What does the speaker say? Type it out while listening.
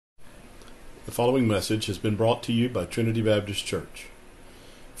The following message has been brought to you by Trinity Baptist Church.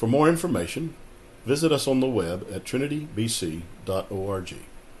 For more information, visit us on the web at trinitybc.org.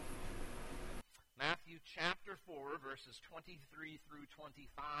 Matthew chapter 4, verses 23 through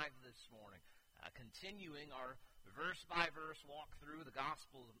 25 this morning. Continuing our verse-by-verse walk through the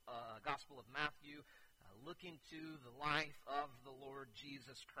Gospel of Matthew, looking to the life of the Lord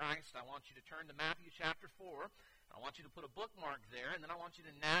Jesus Christ. I want you to turn to Matthew chapter 4. I want you to put a bookmark there, and then I want you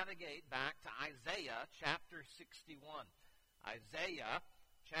to navigate back to Isaiah chapter 61. Isaiah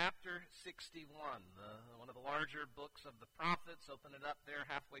chapter 61, one of the larger books of the prophets. Open it up there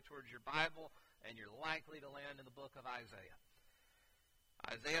halfway towards your Bible, and you're likely to land in the book of Isaiah.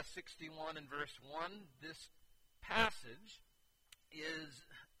 Isaiah 61 and verse 1, this passage is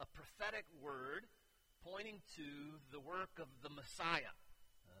a prophetic word pointing to the work of the Messiah,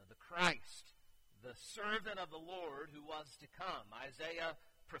 the Christ, the servant of the Lord who was to come. Isaiah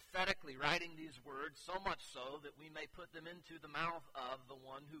prophetically writing these words, so much so that we may put them into the mouth of the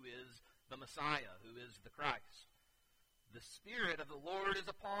one who is the Messiah, who is the Christ. The Spirit of the Lord is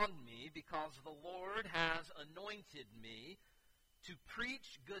upon me, because the Lord has anointed me to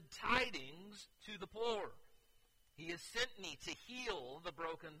preach good tidings to the poor. He has sent me to heal the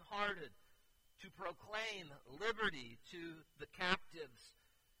brokenhearted, to proclaim liberty to the captives,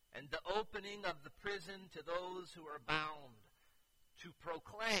 and the opening of the prison to those who are bound, to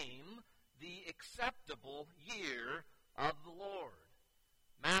proclaim the acceptable year of the Lord.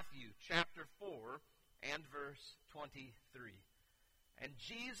 Matthew chapter 4 and verse 23. And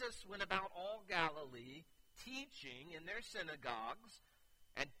Jesus went about all Galilee, teaching in their synagogues,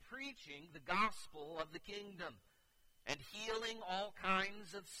 and preaching the gospel of the kingdom, and healing all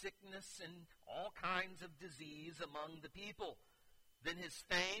kinds of sickness and all kinds of disease among the people. Then his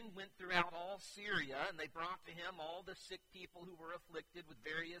fame went throughout all Syria, and they brought to him all the sick people who were afflicted with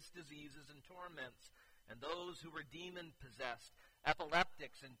various diseases and torments, and those who were demon-possessed,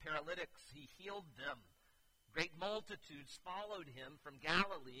 epileptics and paralytics. He healed them. Great multitudes followed him from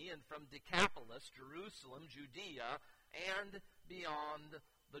Galilee and from Decapolis, Jerusalem, Judea, and beyond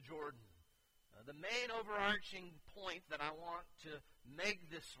the Jordan. The main overarching point that I want to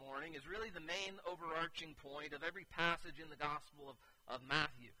make this morning is really the main overarching point of every passage in the Gospel of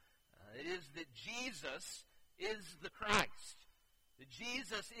Matthew. It is that Jesus is the Christ, that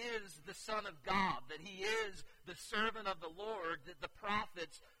Jesus is the Son of God, that he is the servant of the Lord that the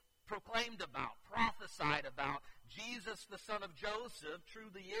prophets proclaimed about, prophesied about. Jesus, the son of Joseph,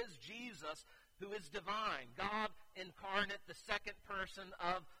 truly is Jesus, who is divine, God incarnate, the second person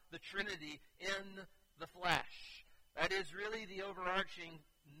of the Trinity in the flesh. That is really the overarching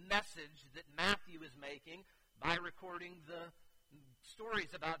message that Matthew is making by recording the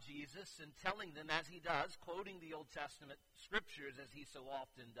stories about Jesus and telling them as he does, quoting the Old Testament scriptures as he so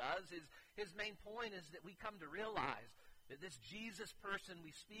often does. His main point is that we come to realize that this Jesus person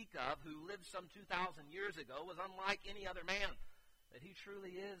we speak of, who lived some 2,000 years ago, was unlike any other man. That he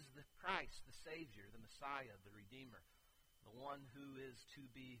truly is the Christ, the Savior, the Messiah, the Redeemer, the one who is to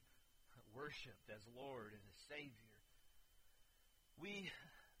be worshipped as Lord and as Savior. We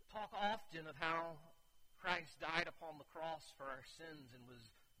talk often of how Christ died upon the cross for our sins and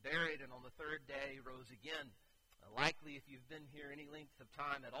was buried, and on the third day rose again. Likely, if you've been here any length of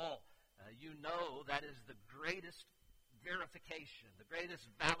time at all, you know that is the greatest verification, the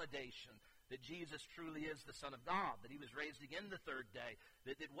greatest validation that Jesus truly is the Son of God, that he was raised again the third day,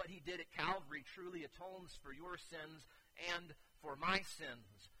 that what he did at Calvary truly atones for your sins and for my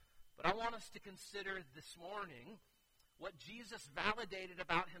sins. But I want us to consider this morning what Jesus validated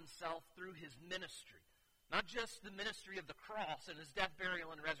about himself through his ministry. Not just the ministry of the cross and his death,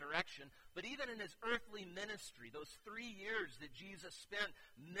 burial, and resurrection, but even in his earthly ministry, those 3 years that Jesus spent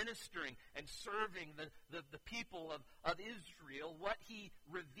ministering and serving the people of Israel, what he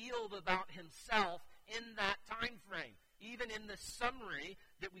revealed about himself in that time frame. Even in the summary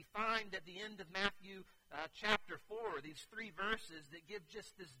that we find at the end of Matthew chapter 4, these 3 verses that give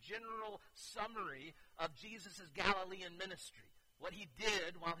just this general summary of Jesus' Galilean ministry. What he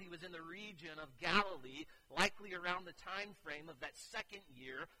did while he was in the region of Galilee, likely around the time frame of that second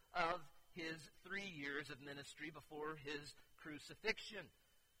year of his 3 years of ministry before his crucifixion.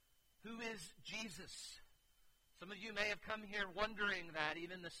 Who is Jesus? Some of you may have come here wondering that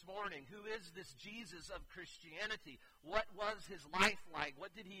even this morning. Who is this Jesus of Christianity? What was his life like?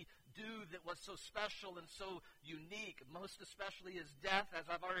 What did he do that was so special and so unique? Most especially his death, as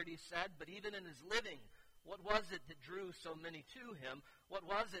I've already said, but even in his living. What was it that drew so many to him? What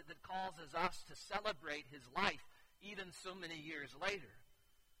was it that causes us to celebrate his life even so many years later?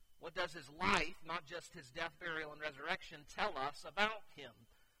 What does his life, not just his death, burial, and resurrection, tell us about him?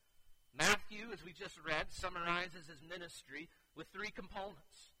 Matthew, as we just read, summarizes his ministry with three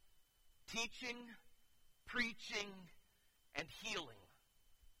components: teaching, preaching, and healing.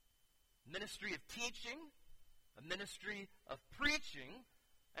 Ministry of teaching, a ministry of preaching,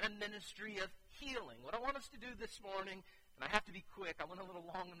 and a ministry of healing. What I want us to do this morning, and I have to be quick, I went a little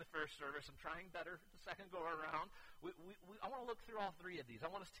long in the first service, I'm trying better the second go around. I want to look through all three of these.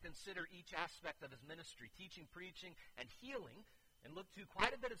 I want us to consider each aspect of his ministry, teaching, preaching, and healing, and look to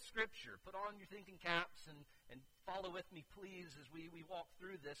quite a bit of Scripture. Put on your thinking caps and follow with me, please, as we walk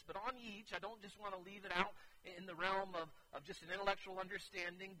through this. But on each, I don't just want to leave it out in the realm of just an intellectual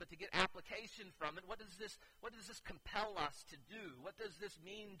understanding, but to get application from it. What does this compel us to do? What does this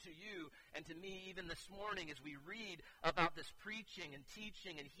mean to you and to me even this morning as we read about this preaching and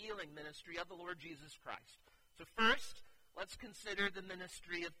teaching and healing ministry of the Lord Jesus Christ? So first, let's consider the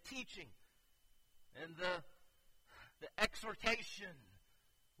ministry of teaching and the exhortation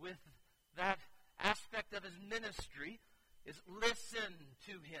with that aspect of his ministry is listen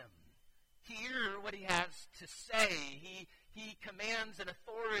to him. Hear what he has to say. He commands an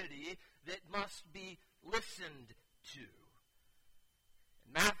authority that must be listened to.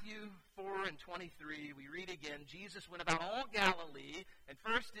 In Matthew 4:23, we read again, Jesus went about all Galilee, and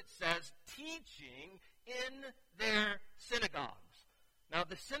first it says, teaching in their synagogues. Now,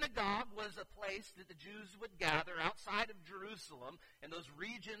 the synagogue was a place that the Jews would gather outside of Jerusalem in those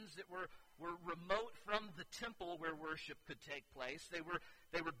regions that were remote from the temple where worship could take place. They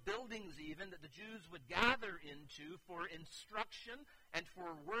were buildings even that the Jews would gather into for instruction and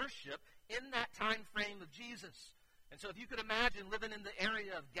for worship in that time frame of Jesus. And so if you could imagine living in the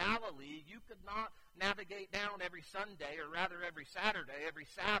area of Galilee, you could not navigate down every Sunday, or rather every Saturday, every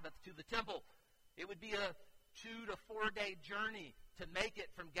Sabbath to the temple. It would be a 2 to 4 day journey to make it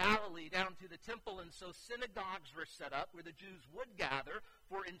from Galilee down to the temple. And so synagogues were set up where the Jews would gather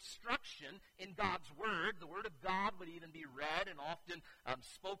for instruction in God's Word. The Word of God would even be read and often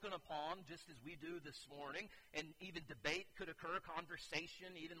spoken upon, just as we do this morning. And even debate could occur,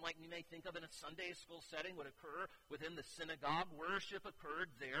 conversation, even like you may think of in a Sunday school setting, would occur within the synagogue. Worship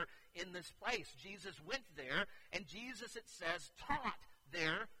occurred there in this place. Jesus went there, and Jesus, it says, taught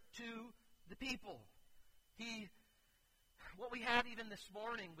there to the people. What we have even this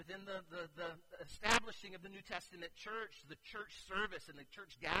morning within the establishing of the New Testament church, the church service and the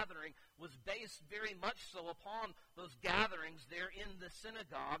church gathering was based very much so upon those gatherings there in the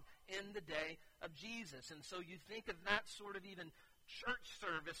synagogue in the day of Jesus. And so you think of that sort of even church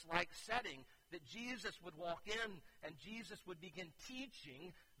service-like setting, that Jesus would walk in and Jesus would begin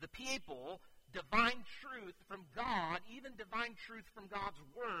teaching the people divine truth from God, even divine truth from God's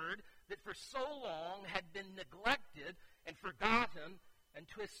Word, that for so long had been neglected and forgotten and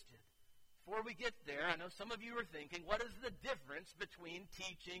twisted. Before we get there, I know some of you are thinking, what is the difference between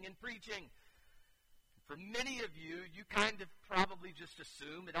teaching and preaching? For many of you, you kind of probably just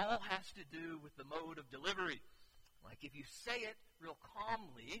assume it all has to do with the mode of delivery. Like if you say it real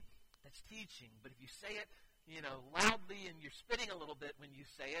calmly, that's teaching. But if you say it loudly, and you're spitting a little bit when you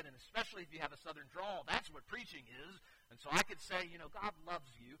say it, and especially if you have a southern drawl, that's what preaching is. And so I could say, God loves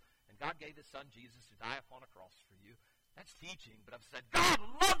you, and God gave his son Jesus to die upon a cross for you. That's teaching. But I've said, God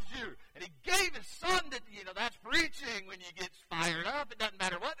loves you, and he gave his son to, that's preaching when you get fired up. It doesn't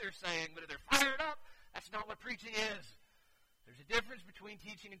matter what they're saying, but if they're fired up, that's not what preaching is. There's a difference between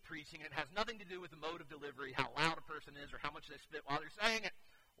teaching and preaching, and it has nothing to do with the mode of delivery, how loud a person is, or how much they spit while they're saying it.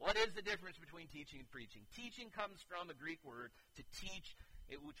 What is the difference between teaching and preaching? Teaching comes from a Greek word, to teach,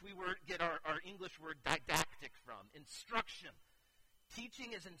 which we get our English word didactic from, instruction.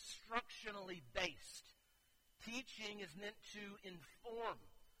 Teaching is instructionally based. Teaching is meant to inform.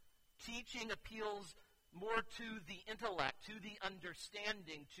 Teaching appeals more to the intellect, to the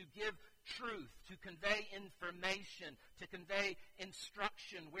understanding, to give truth, to convey information, to convey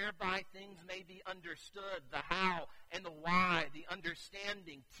instruction, whereby things may be understood, the how and the why, the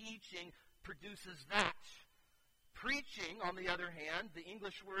understanding. Teaching produces that. Preaching, on the other hand, the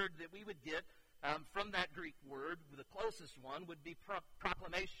English word that we would get from that Greek word, the closest one, would be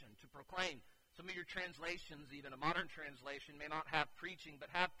proclamation, to proclaim. Some of your translations, even a modern translation, may not have preaching, but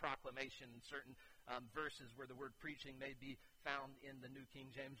have proclamation in certain verses where the word preaching may be found in the New King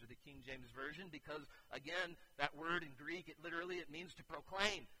James or the King James Version, because, again, that word in Greek, it means to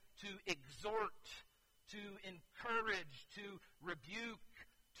proclaim, to exhort, to encourage, to rebuke,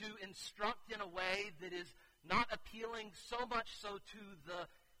 to instruct in a way that is not appealing so much so to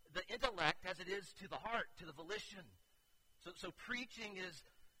the intellect as it is to the heart, to the volition. So preaching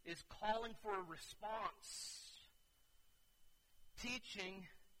is calling for a response. Teaching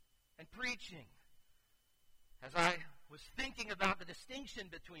and preaching. As I was thinking about the distinction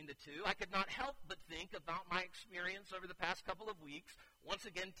between the two, I could not help but think about my experience over the past couple of weeks, once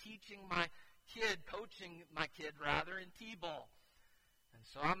again coaching my kid in T-ball. And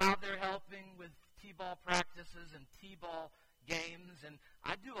so I'm out there helping with T-ball practices and T-ball games, and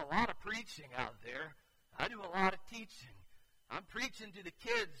I do a lot of preaching out there. I do a lot of teaching. I'm preaching to the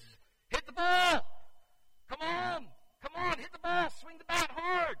kids. Hit the ball! Come on, hit the ball, swing the bat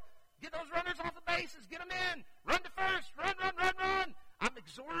hard. Get those runners off the bases, get them in. Run to first, run. I'm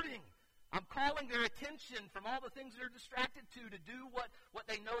exhorting. I'm calling their attention from all the things they're distracted to do what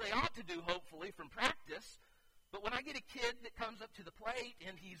they know they ought to do, hopefully, from practice. But when I get a kid that comes up to the plate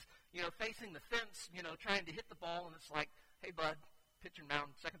and he's, facing the fence, trying to hit the ball, and it's like, hey, bud, pitcher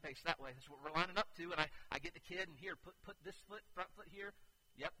mound, second base that way. That's what we're lining up to. And I get the kid, and here, put this front foot here.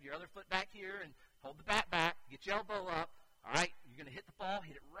 Yep, your other foot back here, and hold the bat back. Get your elbow up. All right, you're going to hit the ball,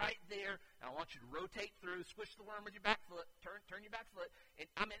 hit it right there, and I want you to rotate through, squish the worm with your back foot, turn your back foot. And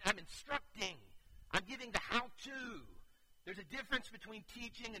I'm instructing. I'm giving the how-to. There's a difference between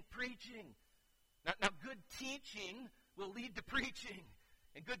teaching and preaching. Now, good teaching will lead to preaching,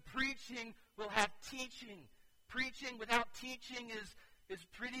 and good preaching will have teaching. Preaching without teaching is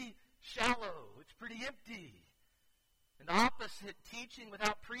pretty shallow. It's pretty empty. And the opposite, teaching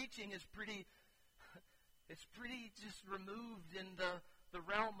without preaching, is pretty just removed in the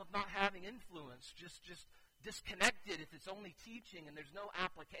realm of not having influence, just disconnected if it's only teaching and there's no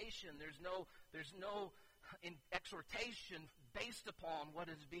application, there's no exhortation based upon what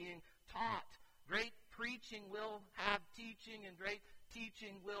is being taught. Great preaching will have teaching, and great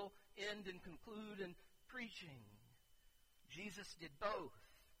teaching will end and conclude in preaching. Jesus did both.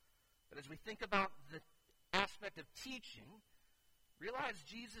 But as we think about the aspect of teaching, realize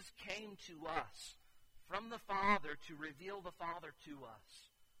Jesus came to us from the Father to reveal the Father to us.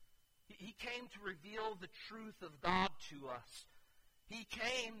 He came to reveal the truth of God to us. He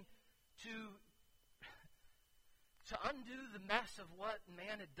came to undo the mess of what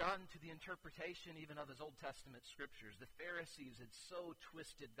man had done to the interpretation even of his Old Testament scriptures. The Pharisees had so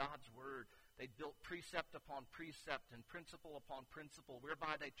twisted God's word. They built precept upon precept and principle upon principle,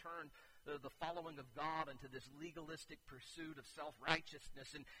 whereby they turned the following of God into this legalistic pursuit of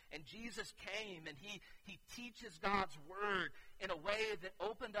self-righteousness. And Jesus came, and he teaches God's word in a way that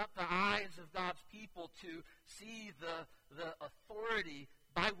opened up the eyes of God's people to see the authority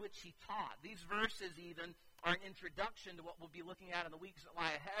by which he taught. These verses even are an introduction to what we'll be looking at in the weeks that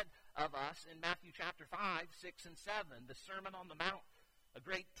lie ahead of us in Matthew chapter 5, 6, and 7, the Sermon on the Mount, a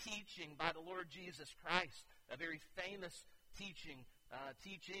great teaching by the Lord Jesus Christ, a very famous teachings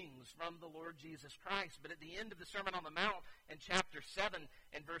from the Lord Jesus Christ. But at the end of the Sermon on the Mount in chapter 7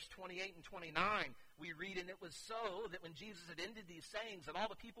 and verse 28 and 29, we read, "And it was so that when Jesus had ended these sayings, and all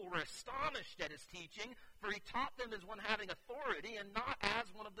the people were astonished at his teaching, for he taught them as one having authority and not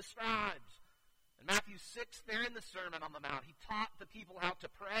as one of the scribes." In Matthew 6, there in the Sermon on the Mount, he taught the people how to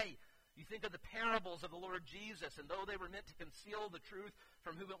pray. You think of the parables of the Lord Jesus, and though they were meant to conceal the truth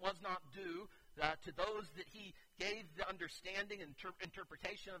from whom it was not due, to those that he gave the understanding and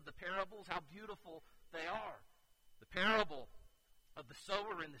interpretation of the parables, how beautiful they are. The parable of the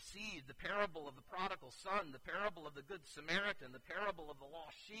sower and the seed, the parable of the prodigal son, the parable of the good Samaritan, the parable of the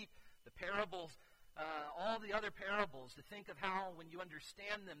lost sheep, the parables, all the other parables, to think of how when you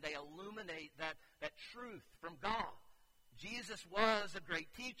understand them, they illuminate that truth from God. Jesus was a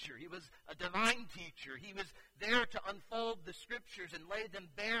great teacher. He was a divine teacher. He was there to unfold the scriptures and lay them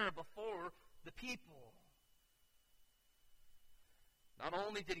bare before the people. Not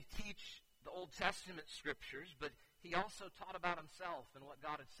only did he teach the Old Testament scriptures, but he also taught about himself and what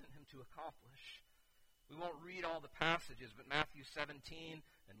God had sent him to accomplish. We won't read all the passages, but Matthew 17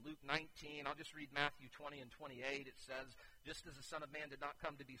 and Luke 19, I'll just read Matthew 20 and 28. It says, "Just as the Son of Man did not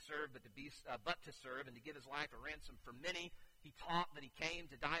come to be served, but to serve, and to give his life a ransom for many." He taught that he came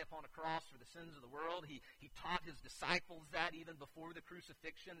to die upon a cross for the sins of the world. He taught his disciples that even before the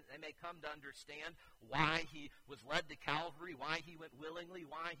crucifixion, that they may come to understand why he was led to Calvary, why he went willingly,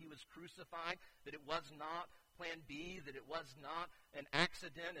 why he was crucified, that it was not plan B, that it was not an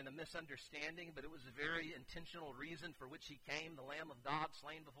accident and a misunderstanding, but it was a very intentional reason for which he came, the Lamb of God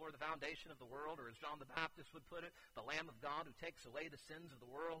slain before the foundation of the world, or as John the Baptist would put it, the Lamb of God who takes away the sins of the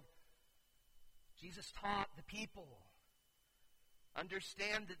world. Jesus taught the people,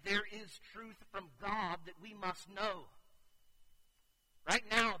 understand that there is truth from God that we must know. Right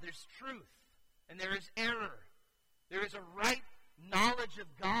now, there's truth, and there is error. There is a right knowledge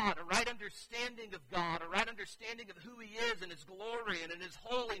of God, a right right understanding of God, a right understanding of who He is and His glory and in His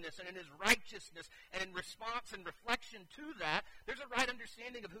holiness and in His righteousness, and in response and reflection to that, there's a right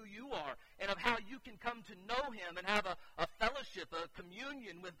understanding of who you are and of how you can come to know Him and have a fellowship, a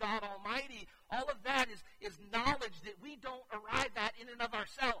communion with God Almighty. All of that is knowledge that we don't arrive at in and of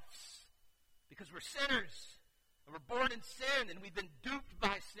ourselves because we're sinners. And we're born in sin, and we've been duped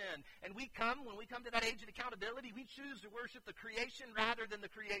by sin. And when we come to that age of accountability, we choose to worship the creation rather than the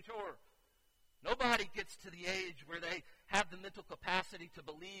Creator. Nobody gets to the age where they have the mental capacity to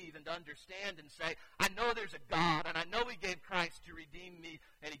believe and to understand and say, I know there's a God, and I know He gave Christ to redeem me,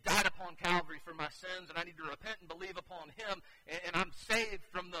 and He died upon Calvary for my sins, and I need to repent and believe upon Him, and I'm saved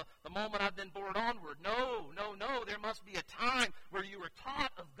from the moment I've been born onward. No. There must be a time where you were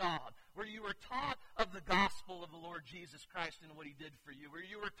taught of God, where you were taught of the gospel of the Lord Jesus Christ and what He did for you, where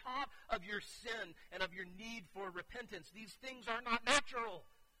you were taught of your sin and of your need for repentance. These things are not natural.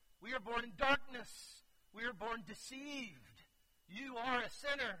 We are born in darkness. We are born deceived. You are a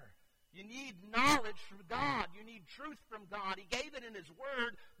sinner. You need knowledge from God. You need truth from God. He gave it in His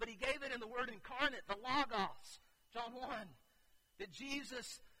Word, but He gave it in the Word incarnate, the Logos. John 1. That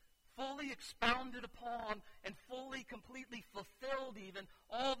Jesus fully expounded upon and fully, completely fulfilled even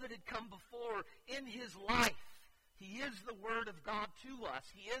all that had come before in His life. He is the Word of God to us.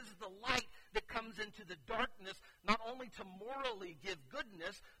 He is the light that comes into the darkness, not only to morally give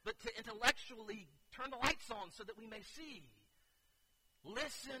goodness, but to intellectually turn the lights on so that we may see.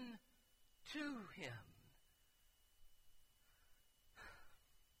 Listen to Him.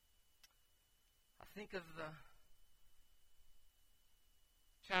 I think of the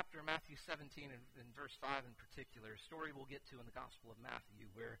chapter, Matthew 17, and verse 5 in particular, a story we'll get to in the Gospel of Matthew,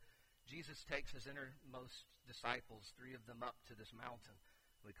 where Jesus takes His innermost disciples, 3 of them, up to this mountain.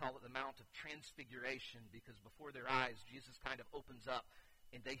 We call it the Mount of Transfiguration because before their eyes, Jesus kind of opens up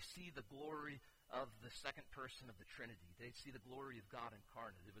and they see the glory of the second person of the Trinity. They see the glory of God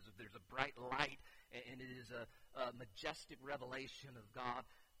incarnate. There's a bright light, and it is a majestic revelation of God,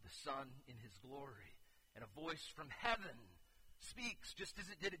 the Son, in His glory. And a voice from heaven speaks, just as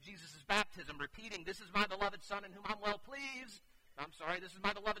it did at Jesus' baptism, repeating, "This is my beloved Son in whom I'm well pleased." This is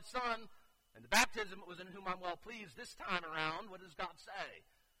my beloved Son. And the baptism was in whom I'm well pleased. This time around, what does God say?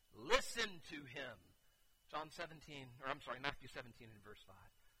 Listen to Him. Matthew 17 and verse 5.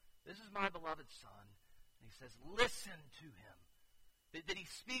 This is my beloved Son. And He says, listen to Him. That He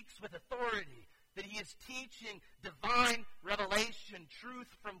speaks with authority. That He is teaching divine revelation,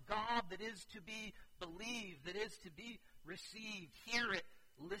 truth from God that is to be believed, that is to be received. Hear it,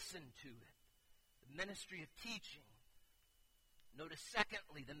 listen to it. The ministry of teaching. Notice,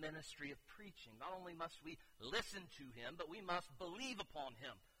 secondly, the ministry of preaching. Not only must we listen to Him, but we must believe upon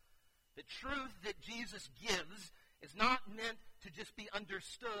Him. The truth that Jesus gives is not meant to just be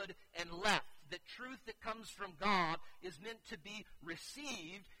understood and left. The truth that comes from God is meant to be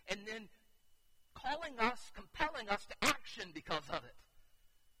received and then calling us, compelling us to action because of it.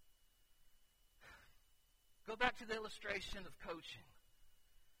 Go back to the illustration of coaching.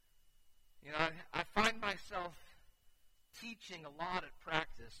 I find myself teaching a lot at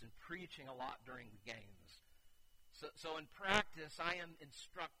practice and preaching a lot during the games. So in practice, I am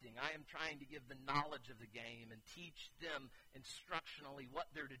instructing. I am trying to give the knowledge of the game and teach them instructionally what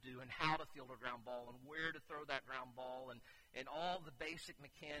they're to do and how to field a ground ball and where to throw that ground ball and all the basic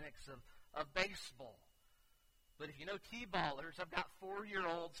mechanics of baseball. But if you know T-ballers, I've got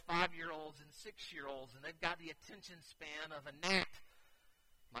 4-year-olds, 5-year-olds, and 6-year-olds, and they've got the attention span of a gnat.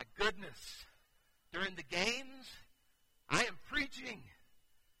 My goodness. During the games, I am preaching.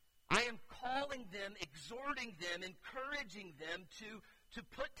 I am calling them, exhorting them, encouraging them to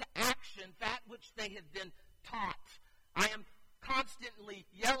put to action that which they have been taught. I am constantly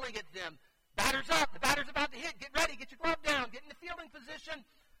yelling at them, batter's up, the batter's about to hit, get ready, get your glove down, get in the fielding position.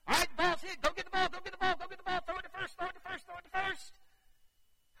 All right, the ball's hit, go get the ball, throw it to first.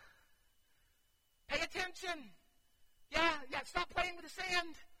 Pay attention. Yeah, stop playing with the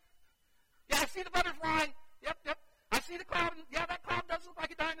sand. Yeah, I see the butterfly. Yep. I see the cloud. Yeah, that cloud does look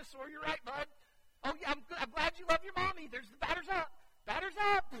like a dinosaur. You're right, bud. Oh, yeah, I'm glad you love your mommy. There's the batter's up. Batter's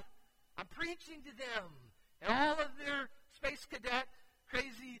up. I'm preaching to them. And all of their space cadet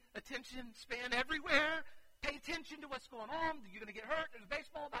crazy attention span everywhere. Pay attention to what's going on. You're going to get hurt. There's a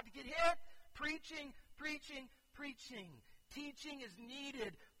baseball about to get hit. Preaching. Teaching is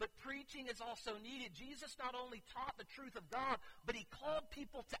needed, but preaching is also needed. Jesus not only taught the truth of God, but He called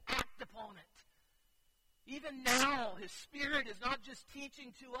people to act upon it. Even now, His Spirit is not just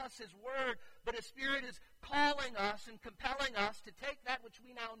teaching to us His Word, but His Spirit is calling us and compelling us to take that which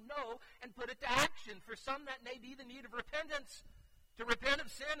we now know and put it to action. For some, that may be the need of repentance, to repent of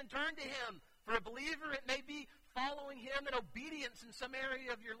sin and turn to Him. For a believer, it may be following Him in obedience in some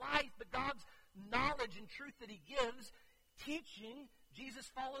area of your life, but God's knowledge and truth that He gives, teaching, Jesus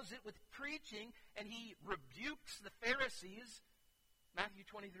follows it with preaching, and He rebukes the Pharisees. Matthew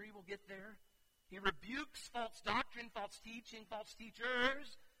 23, we'll get there. He rebukes false doctrine, false teaching, false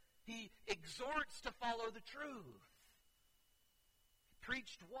teachers. He exhorts to follow the truth. He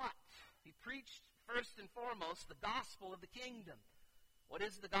preached what? He preached, first and foremost, the gospel of the kingdom. What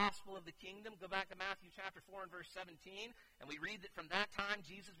is the gospel of the kingdom? Go back to Matthew chapter 4 and verse 17, and we read that from that time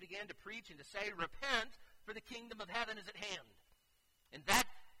Jesus began to preach and to say, repent, for the kingdom of heaven is at hand. In that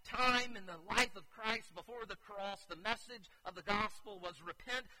time in the life of Christ before the cross, the message of the gospel was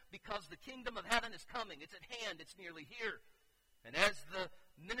repent because the kingdom of heaven is coming. It's at hand. It's nearly here. And as the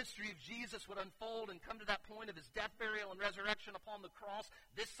ministry of Jesus would unfold and come to that point of His death, burial, and resurrection upon the cross,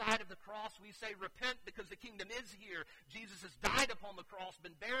 this side of the cross we say, repent because the kingdom is here. Jesus has died upon the cross,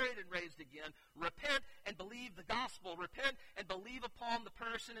 been buried and raised again. Repent and believe the gospel. Repent and believe upon the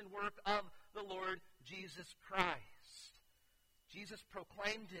person and work of the Lord Jesus Christ. Jesus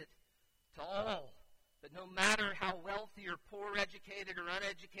proclaimed it to all, that no matter how wealthy or poor, educated or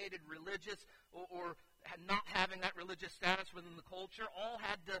uneducated, religious or not having that religious status within the culture, all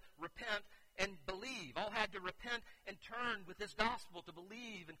had to repent and believe. All had to repent and turn with this gospel to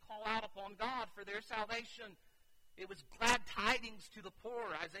believe and call out upon God for their salvation. It was glad tidings to the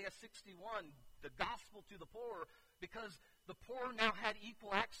poor, Isaiah 61, the gospel to the poor, because the poor now had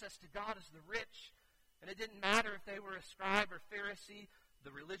equal access to God as the rich. And it didn't matter if they were a scribe or Pharisee, the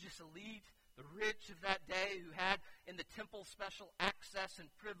religious elite, the rich of that day who had in the temple special access and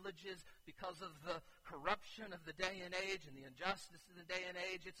privileges because of the corruption of the day and age and the injustice of the day and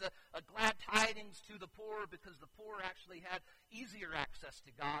age. It's a glad tidings to the poor because the poor actually had easier access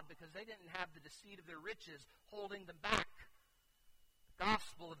to God because they didn't have the deceit of their riches holding them back. The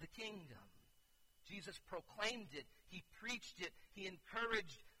gospel of the kingdom. Jesus proclaimed it. He preached it. He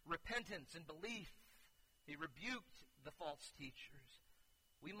encouraged repentance and belief. He rebuked the false teachers.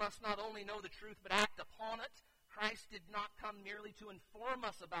 We must not only know the truth, but act upon it. Christ did not come merely to inform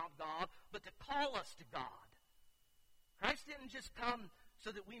us about God, but to call us to God. Christ didn't just come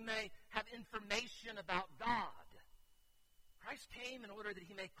so that we may have information about God. Christ came in order that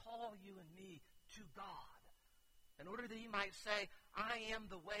He may call you and me to God. In order that He might say, I am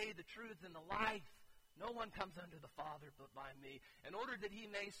the way, the truth, and the life. No one comes unto the Father but by me. In order that He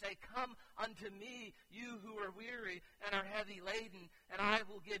may say, come unto me, you who are weary and are heavy laden, and I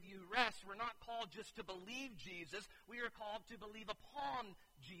will give you rest. We're not called just to believe Jesus. We are called to believe upon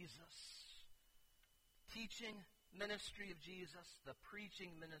Jesus. Teaching ministry of Jesus, the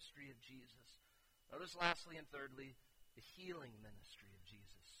preaching ministry of Jesus. Notice lastly and thirdly, the healing ministry of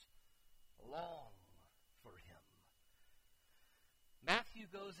Jesus. Long for Him. Matthew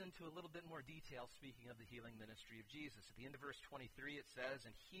goes into a little bit more detail speaking of the healing ministry of Jesus. At the end of verse 23 it says,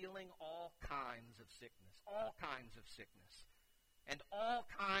 and healing all kinds of sickness, and all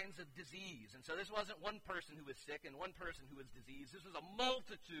kinds of disease. And so this wasn't one person who was sick and one person who was diseased. This was a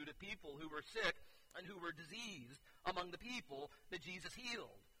multitude of people who were sick and who were diseased among the people that Jesus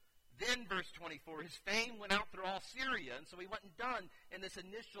healed. Then, verse 24, His fame went out through all Syria, and so He wasn't done in this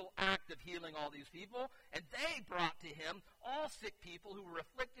initial act of healing all these people, and they brought to Him all sick people who were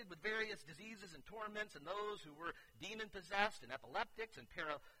afflicted with various diseases and torments, and those who were demon-possessed, and epileptics, and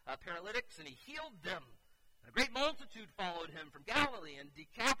paralytics, and He healed them. And a great multitude followed Him from Galilee, and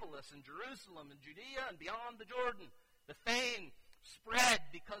Decapolis, and Jerusalem, and Judea, and beyond the Jordan. The fame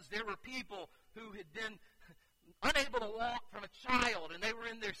spread because there were people who had been unable to walk from a child, and they were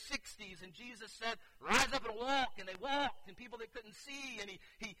in their 60s, and Jesus said, rise up and walk, and they walked, and people that couldn't see, and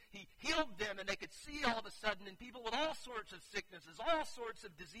he healed them, and they could see all of a sudden, and people with all sorts of sicknesses, all sorts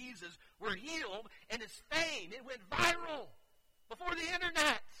of diseases were healed, and His fame, it went viral before the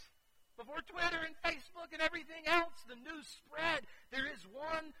internet, before Twitter and Facebook and everything else. The news spread. There is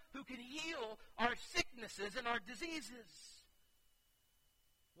one who can heal our sicknesses and our diseases.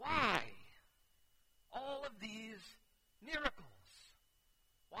 Why all of these miracles?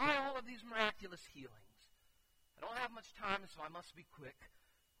 Why all of these miraculous healings? I don't have much time, so I must be quick.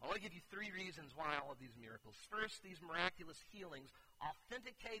 I want to give you 3 reasons why all of these miracles. First, these miraculous healings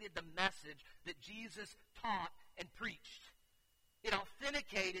authenticated the message that Jesus taught and preached. It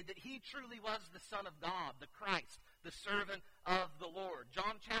authenticated that He truly was the Son of God, the Christ, the servant of the Lord.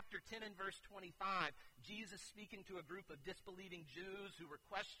 John chapter 10 and verse 25, Jesus speaking to a group of disbelieving Jews who were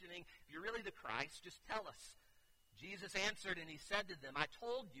questioning, if you're really the Christ, just tell us. Jesus answered and He said to them, I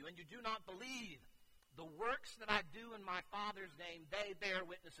told you, and you do not believe. The works that I do in my Father's name, they bear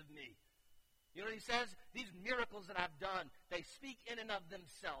witness of me. You know what he says? These miracles that I've done, they speak in and of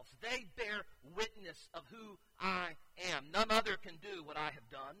themselves. They bear witness of who I am. None other can do what I have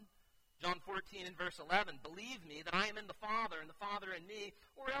done. John 14 and verse 11, believe me that I am in the Father and the Father in me,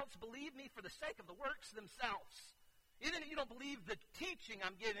 or else believe me for the sake of the works themselves. Even if you don't believe the teaching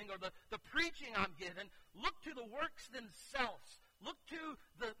I'm giving or the preaching I'm giving, look to the works themselves. Look to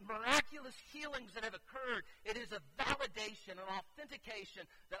the miraculous healings that have occurred. It is a validation, an authentication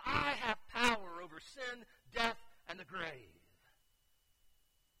that I have power over sin, death, and the grave.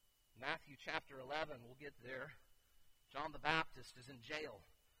 Matthew chapter 11, we'll get there. John the Baptist is in jail.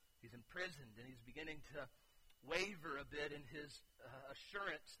 He's imprisoned, and he's beginning to waver a bit in his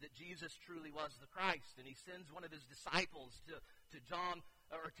assurance that Jesus truly was the Christ. And he sends one of his disciples to John,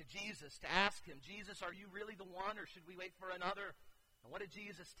 or to Jesus, to ask him, Jesus, are you really the one, or should we wait for another? And what did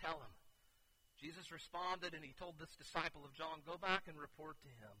Jesus tell him? Jesus responded, and he told this disciple of John, go back and report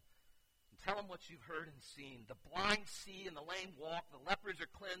to him. And tell him what you've heard and seen. The blind see and the lame walk, the lepers are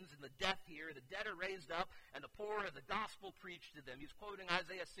cleansed and the deaf hear, the dead are raised up, and the poor are the gospel preached to them. He's quoting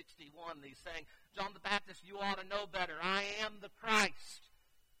Isaiah 61, and he's saying, John the Baptist, you ought to know better. I am the Christ.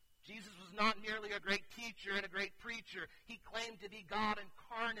 Jesus was not merely a great teacher and a great preacher. He claimed to be God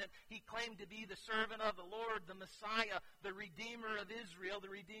incarnate. He claimed to be the servant of the Lord, the Messiah, the Redeemer of Israel,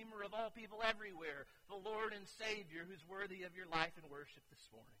 the Redeemer of all people everywhere, the Lord and Savior who's worthy of your life and worship this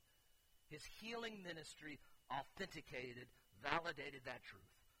morning. His healing ministry authenticated, validated that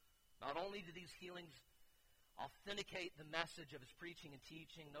truth. Not only do these healings authenticate the message of his preaching and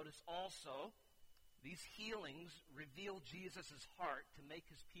teaching, notice also these healings reveal Jesus' heart to make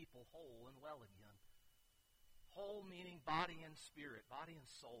his people whole and well again. Whole meaning body and spirit, body and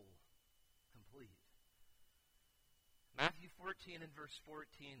soul, complete. Matthew 14 and verse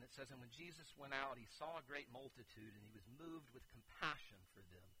 14, it says, and when Jesus went out, he saw a great multitude, and he was moved with compassion for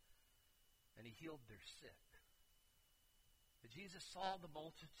them, and he healed their sick. But Jesus saw the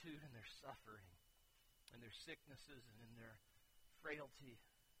multitude and their suffering, and their sicknesses, and in their frailty,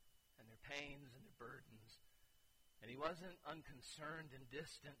 and their pains and their burdens. And he wasn't unconcerned and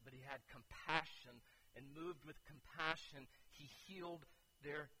distant, but he had compassion, and moved with compassion, he healed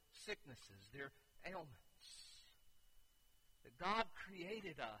their sicknesses, their ailments. That God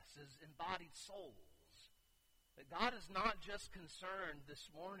created us as embodied souls. That God is not just concerned this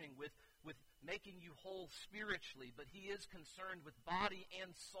morning with making you whole spiritually, but he is concerned with body and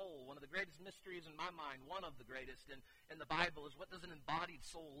soul. One of the greatest mysteries in my mind, one of the greatest in the Bible, is what does an embodied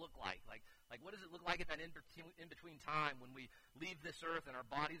soul look like? Like what does it look like at that in-between time when we leave this earth and our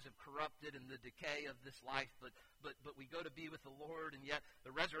bodies have corrupted in the decay of this life, but we go to be with the Lord, and yet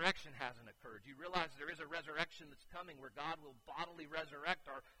the resurrection hasn't occurred. You realize there is a resurrection that's coming where God will bodily resurrect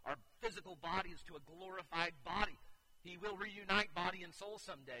our physical bodies to a glorified body. He will reunite body and soul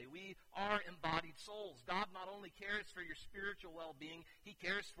someday. We are embodied souls. God not only cares for your spiritual well-being, he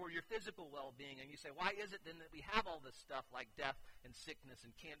cares for your physical well-being. And you say, why is it then that we have all this stuff like death and sickness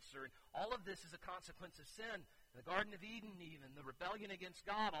and cancer? And all of this is a consequence of sin. The Garden of Eden even, the rebellion against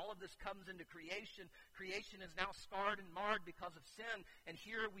God, all of this comes into creation. Creation is now scarred and marred because of sin. And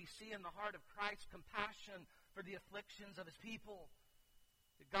here we see in the heart of Christ compassion for the afflictions of his people.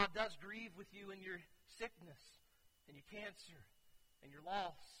 That God does grieve with you in your sickness, and your cancer, and your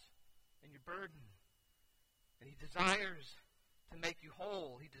loss, and your burden. And he desires to make you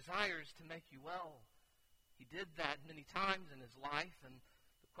whole. He desires to make you well. He did that many times in his life, and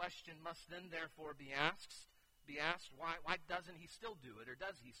the question must then therefore be asked, why doesn't he still do it, or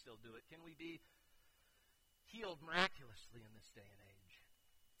does he still do it? Can we be healed miraculously in this day and age?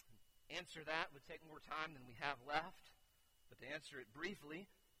 Answer that would take more time than we have left, but to answer it briefly,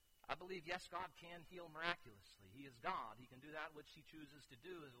 I believe, yes, God can heal miraculously. He is God. He can do that which he chooses to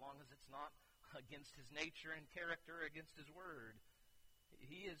do as long as it's not against his nature and character, against his word.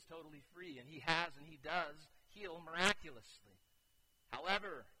 He is totally free, and he has and he does heal miraculously.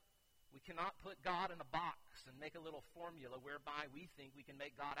 However, we cannot put God in a box and make a little formula whereby we think we can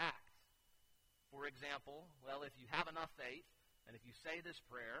make God act. For example, well, if you have enough faith, and if you say this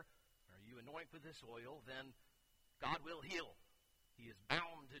prayer, or you anoint with this oil, then God will heal. He is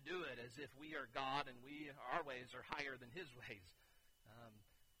bound to do it as if we are God and our ways are higher than his ways.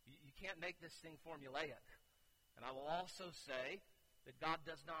 You can't make this thing formulaic. And I will also say that God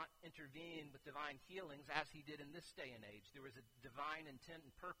does not intervene with divine healings as he did in this day and age. There was a divine intent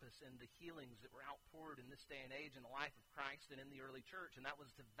and purpose in the healings that were outpoured in this day and age in the life of Christ and in the early church, and that was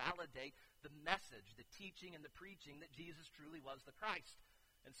to validate the message, the teaching and the preaching that Jesus truly was the Christ.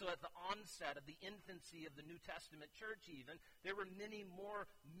 And so at the onset of the infancy of the New Testament church even, there were many more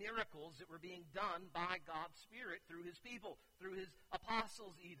miracles that were being done by God's Spirit through his people, through his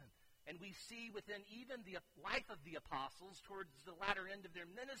apostles even. And we see within even the life of the apostles, towards the latter end of their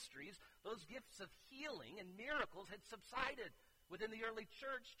ministries, those gifts of healing and miracles had subsided. Within the early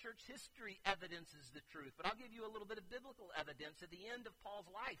church history evidences the truth. But I'll give you a little bit of biblical evidence at the end of Paul's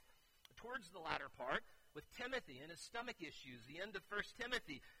life. Towards the latter part, with Timothy and his stomach issues, the end of 1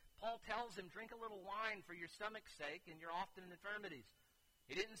 Timothy, Paul tells him, drink a little wine for your stomach's sake and your often infirmities.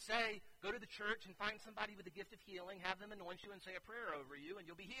 He didn't say, go to the church and find somebody with the gift of healing, have them anoint you and say a prayer over you, and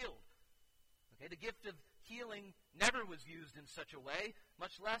you'll be healed. Okay, the gift of healing never was used in such a way,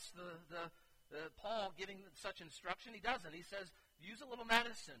 much less Paul giving such instruction. He doesn't. He says, use a little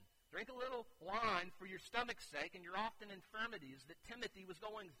medicine. Drink a little wine for your stomach's sake and your often infirmities that Timothy was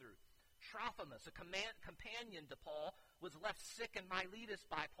going through. Trophimus, a companion to Paul, was left sick in Miletus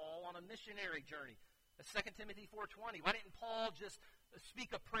by Paul on a missionary journey. 2 Timothy 4:20. Why didn't Paul just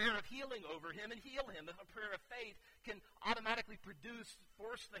speak a prayer of healing over him and heal him? If a prayer of faith can automatically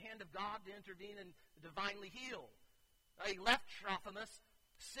force the hand of God to intervene and divinely heal. He left Trophimus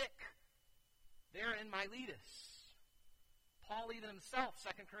sick there in Miletus. Paul even himself,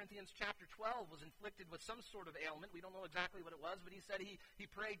 2 Corinthians chapter 12, was inflicted with some sort of ailment. We don't know exactly what it was, but he said he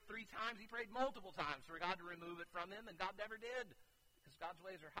prayed 3 times. He prayed multiple times for God to remove it from him, and God never did, because God's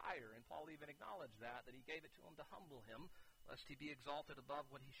ways are higher. And Paul even acknowledged that he gave it to him to humble him, lest he be exalted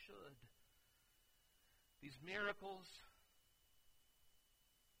above what he should. These miracles,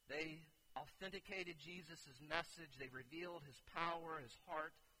 they authenticated Jesus' message. They revealed his power, his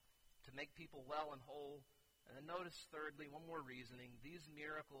heart to make people well and whole. And then notice, thirdly, one more reasoning. These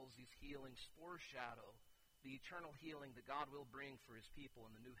miracles, these healings foreshadow the eternal healing that God will bring for his people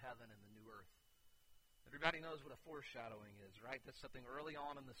in the new heaven and the new earth. Everybody knows what a foreshadowing is, right? That's something early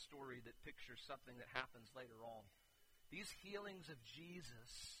on in the story that pictures something that happens later on. These healings of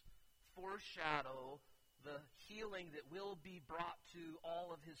Jesus foreshadow the healing that will be brought to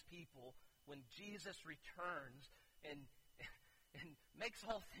all of his people when Jesus returns and makes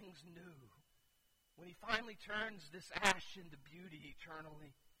all things new. When he finally turns this ash into beauty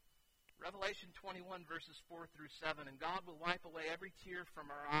eternally. Revelation 21, verses 4 through 7. And God will wipe away every tear from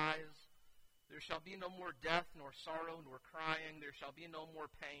our eyes. There shall be no more death, nor sorrow, nor crying. There shall be no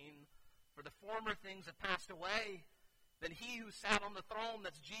more pain. For the former things have passed away. Then he who sat on the throne,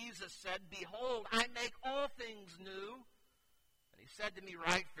 that's Jesus, said, Behold, I make all things new. And he said to me,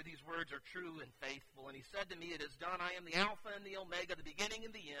 Write, for these words are true and faithful. And he said to me, It is done. I am the Alpha and the Omega, the beginning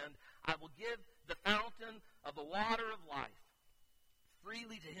and the end. I will give the fountain of the water of life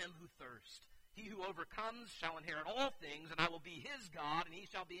freely to him who thirsts. He who overcomes shall inherit all things, and I will be his God, and he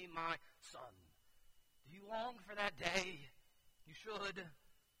shall be my son. Do you long for that day? You should.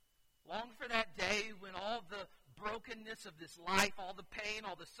 Long for that day when all the brokenness of this life, all the pain,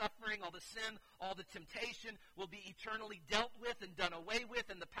 all the suffering, all the sin, all the temptation will be eternally dealt with and done away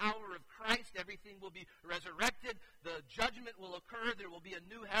with in the power of Christ. Everything will be resurrected. The judgment will occur. There will be a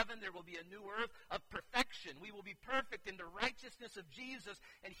new heaven. There will be a new earth of perfection. We will be perfect in the righteousness of Jesus.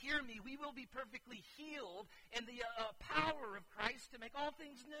 And hear me, we will be perfectly healed in the power of Christ to make all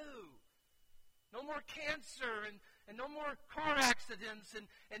things new. No more cancer and no more car accidents and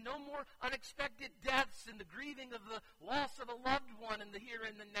no more unexpected deaths and the grieving of the loss of a loved one in the here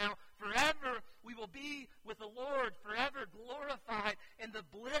and the now. Forever we will be with the Lord, forever glorified in the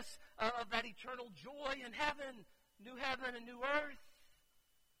bliss of that eternal joy in heaven and new earth.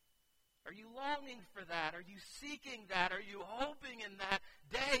 Are you longing for that? Are you seeking that? Are you hoping in that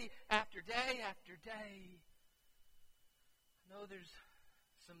day after day after day? I know there's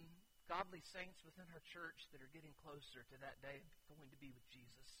some godly saints within our church that are getting closer to that day of going to be with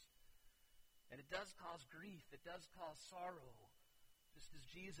Jesus. And it does cause grief. It does cause sorrow. Just as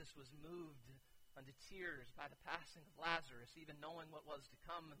Jesus was moved unto tears by the passing of Lazarus, even knowing what was to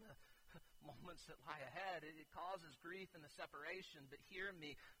come in the moments that lie ahead, it causes grief and the separation. But hear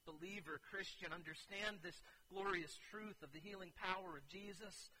me, believer, Christian, understand this glorious truth of the healing power of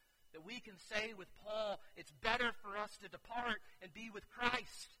Jesus, that we can say with Paul, it's better for us to depart and be with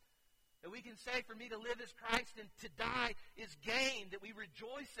Christ. That we can say, for me to live is Christ and to die is gain. That we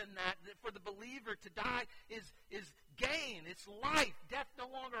rejoice in that. That for the believer to die is gain. It's life. Death no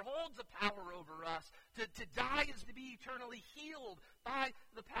longer holds a power over us. To die is to be eternally healed by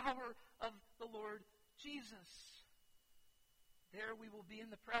the power of the Lord Jesus. There we will be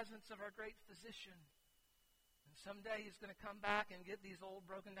in the presence of our great physician. And someday he's going to come back and get these old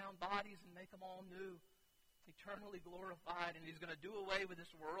broken down bodies and make them all new. Eternally glorified, and he's going to do away with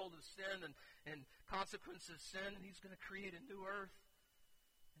this world of sin and consequences of sin, and he's going to create a new earth,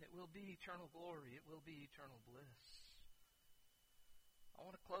 and it will be eternal glory. It will be eternal bliss. I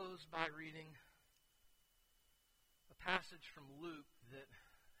want to close by reading a passage from Luke that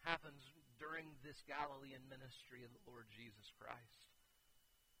happens during this Galilean ministry of the Lord Jesus Christ.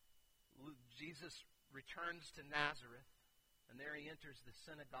 Jesus returns to Nazareth, and there he enters the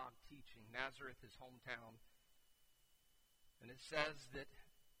synagogue teaching. Nazareth, his hometown. And it says that,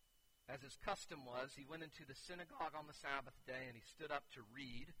 as his custom was, he went into the synagogue on the Sabbath day, and he stood up to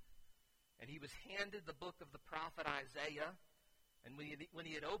read. And he was handed the book of the prophet Isaiah. And when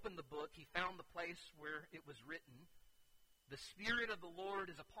he had opened the book, he found the place where it was written, "The Spirit of the Lord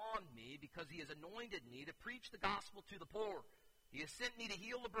is upon me, because he has anointed me to preach the gospel to the poor. He has sent me to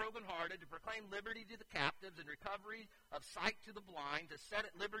heal the brokenhearted, to proclaim liberty to the captives and recovery of sight to the blind, to set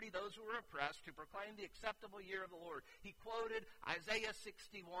at liberty those who are oppressed, to proclaim the acceptable year of the Lord." He quoted Isaiah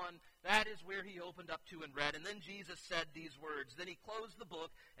 61. That is where he opened up to and read. And then Jesus said these words. Then he closed the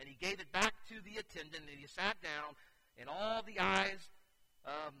book, and he gave it back to the attendant, and he sat down, and all the eyes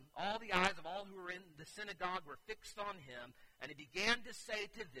of all who were in the synagogue were fixed on him, and he began to say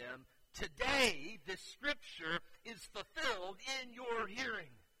to them, "Today this scripture is fulfilled in your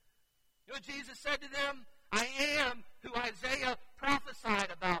hearing." You know what Jesus said to them? "I am who Isaiah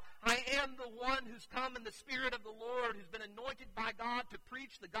prophesied about. I am the one who's come in the Spirit of the Lord, who's been anointed by God to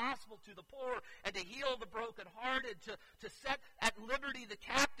preach the gospel to the poor and to heal the brokenhearted, to set at liberty the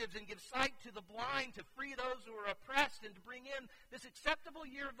captives and give sight to the blind, to free those who are oppressed, and to bring in this acceptable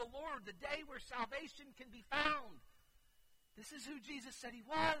year of the Lord, the day where salvation can be found." This is who Jesus said he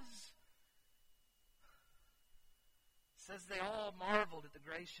was. It says they all marveled at the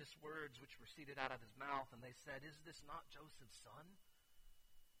gracious words which proceeded out of his mouth, and they said, "Is this not Joseph's son?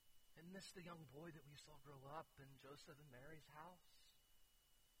 Isn't this the young boy that we saw grow up in Joseph and Mary's house?"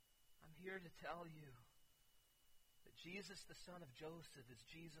 I'm here to tell you that Jesus, the son of Joseph, is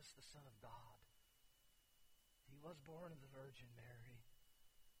Jesus, the Son of God. He was born of the Virgin Mary,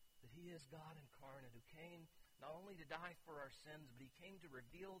 that he is God incarnate, who came not only to die for our sins, but he came to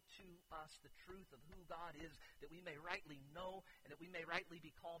reveal to us the truth of who God is, that we may rightly know and that we may rightly be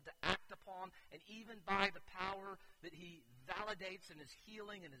called to act upon. And even by the power that he validates in his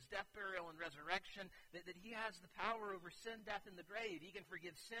healing and his death, burial, and resurrection, that he has the power over sin, death, and the grave. He can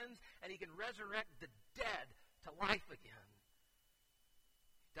forgive sins, and he can resurrect the dead to life again.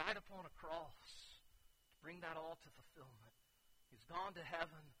 He died upon a cross to bring that all to fulfillment. He's gone to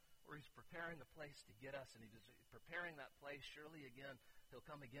heaven, where he's preparing a place to get us, and he's preparing that place. Surely again, he'll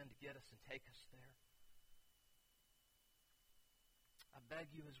come again to get us and take us there. I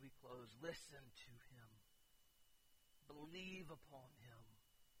beg you as we close, listen to him. Believe upon him.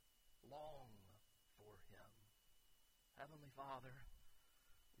 Long for him. Heavenly Father,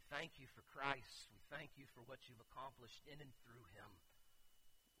 we thank you for Christ. We thank you for what you've accomplished in and through him.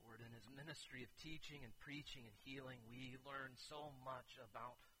 Lord, in his ministry of teaching and preaching and healing, we learn so much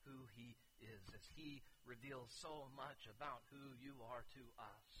about who he is, as he reveals so much about who you are to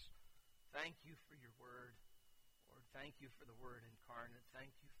us. Thank you for your word. Lord, thank you for the word incarnate.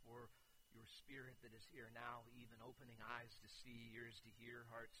 Thank you for your Spirit that is here now, even opening eyes to see, ears to hear,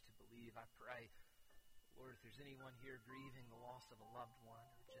 hearts to believe. I pray, Lord, if there's anyone here grieving the loss of a loved one,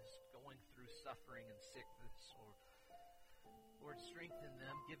 or just going through suffering and sickness, or Lord, strengthen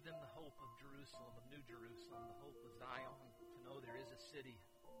them. Give them the hope of Jerusalem, of New Jerusalem, the hope of Zion, to know there is a city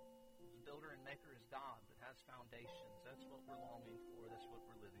whose builder and maker is God, that has foundations. That's what we're longing for. That's what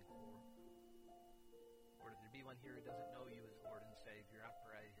we're living for. Lord, if there be one here who doesn't know you as Lord and Savior, I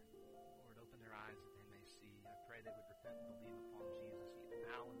pray, Lord, open their eyes that they may see. I pray they would repent and believe upon Jesus even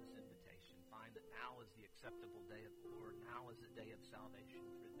now in this invitation. Find that now is the acceptable day of the Lord. Now is the day of salvation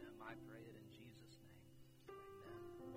for them. I pray it in Jesus' name.